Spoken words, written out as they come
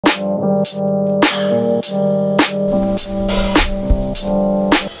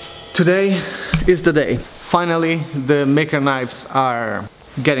Today is the day. Finally, the maker knives are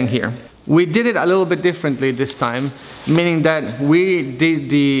getting here. We did it a little bit differently this time, meaning that we did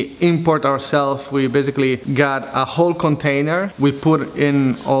the import ourselves. We basically got a whole container. We put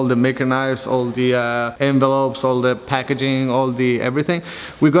in all the maker knives, all the envelopes, all the packaging, all the everything.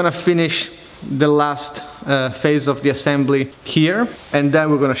 We're gonna finish the last phase of the assembly here, and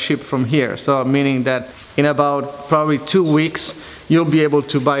then we're gonna ship from here. So meaning that in about probably 2 weeks, you'll be able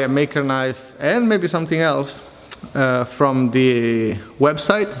to buy a maker knife and maybe something else from the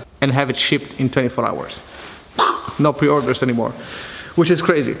website and have it shipped in 24 hours. No pre-orders anymore, which is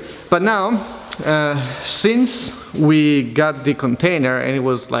crazy. But now, since we got the container and it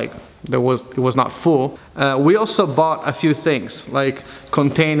was like, it was not full, we also bought a few things, like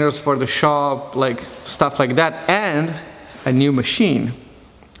containers for the shop, like stuff like that, and a new machine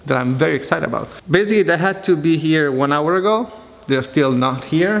that I'm very excited about. Basically, they had to be here 1 hour ago. They're still not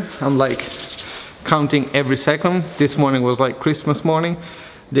here. I'm like counting every second. This morning was like Christmas morning.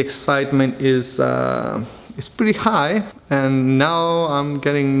 The excitement is pretty high, and now I'm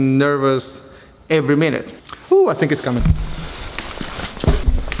getting nervous every minute. Ooh, I think it's coming.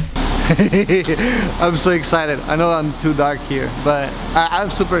 I'm so excited. I know I'm too dark here, but I'm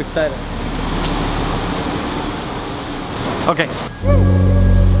super excited. Okay.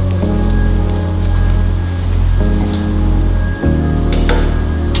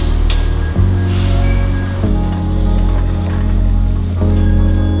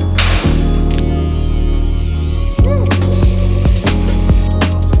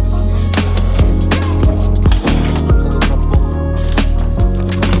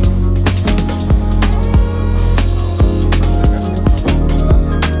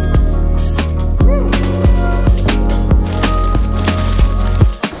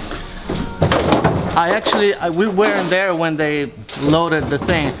 We weren't there when they loaded the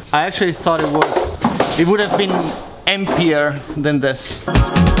thing. I actually thought it would have been emptier than this.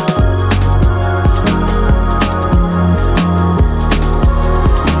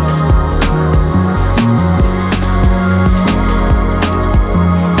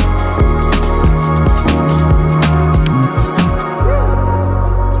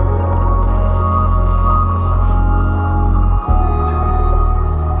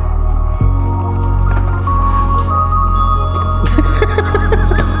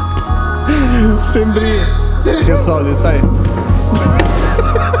 Sempre che soldi, sai?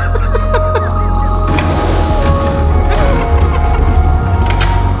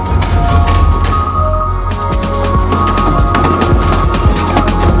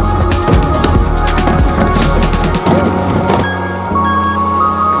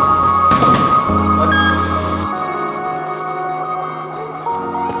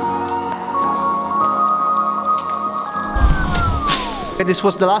 This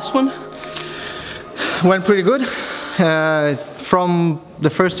was the last one. Went pretty good. From the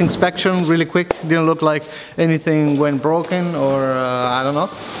first inspection, really quick, didn't look like anything went broken or I don't know.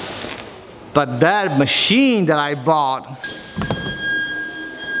 But that machine that I bought,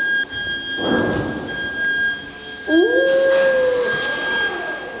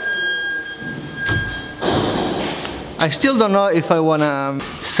 I still don't know if I wanna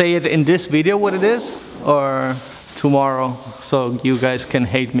say it in this video what it is or tomorrow, so you guys can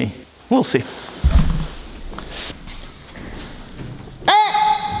hate me. We'll see.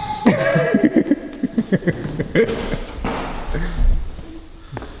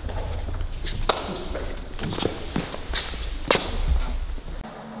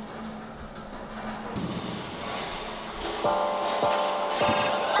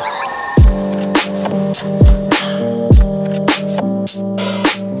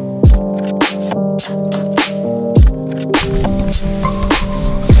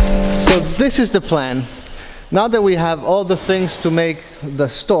 So this is the plan. Now that we have all the things to make the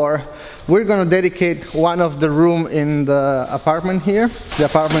store, we're going to dedicate one of the room in the apartment here, the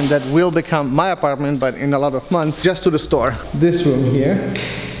apartment that will become my apartment but in a lot of months, just to the store. This room here.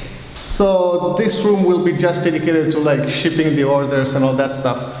 So this room will be just dedicated to like shipping the orders and all that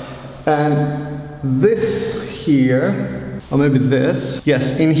stuff. And this here, or maybe this,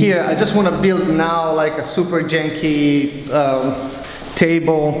 yes, in here I just want to build now like a super janky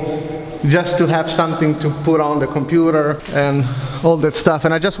table, just to have something to put on the computer and all that stuff.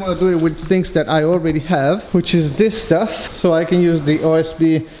 And I just want to do it with things that I already have, which is this stuff. So I can use the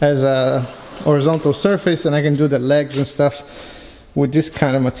OSB as a horizontal surface, and I can do the legs and stuff with this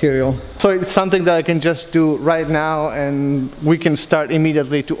kind of material. So it's something that I can just do right now, and we can start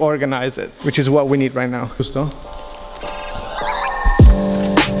immediately to organize it, which is what we need right now. Giusto?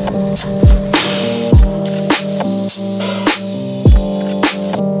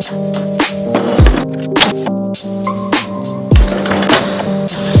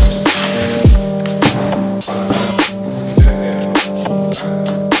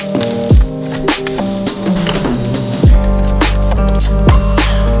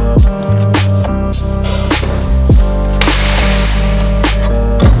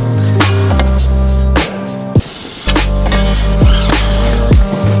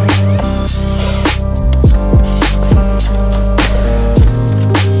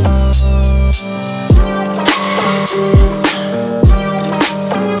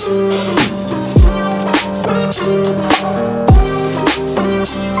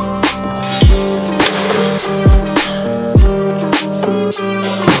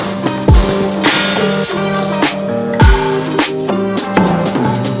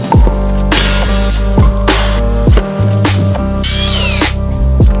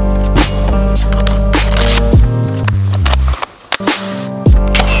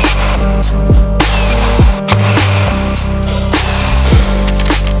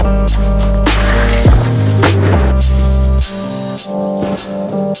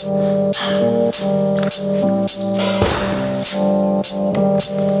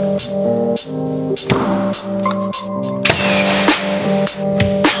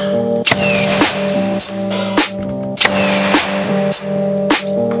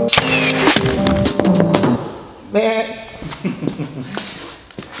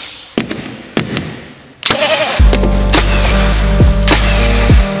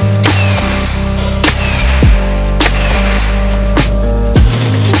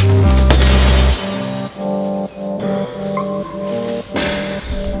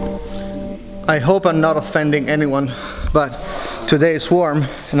 I hope I'm not offending anyone, but today is warm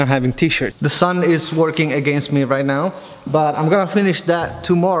and I'm having t-shirt. The sun is working against me right now, but I'm gonna finish that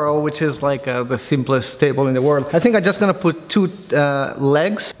tomorrow, which is like the simplest table in the world. I think I'm just gonna put two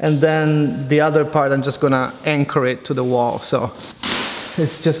legs, and then the other part I'm just gonna anchor it to the wall. So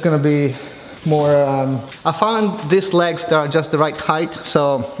it's just gonna be more, I found these legs that are just the right height,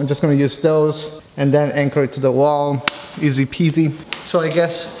 so I'm just gonna use those and then anchor it to the wall. Easy peasy. So I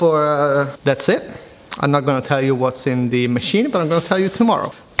guess for that's it. I'm not gonna tell you what's in the machine, but I'm gonna tell you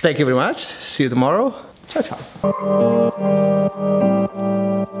tomorrow. Thank you very much. See you tomorrow. Ciao, ciao.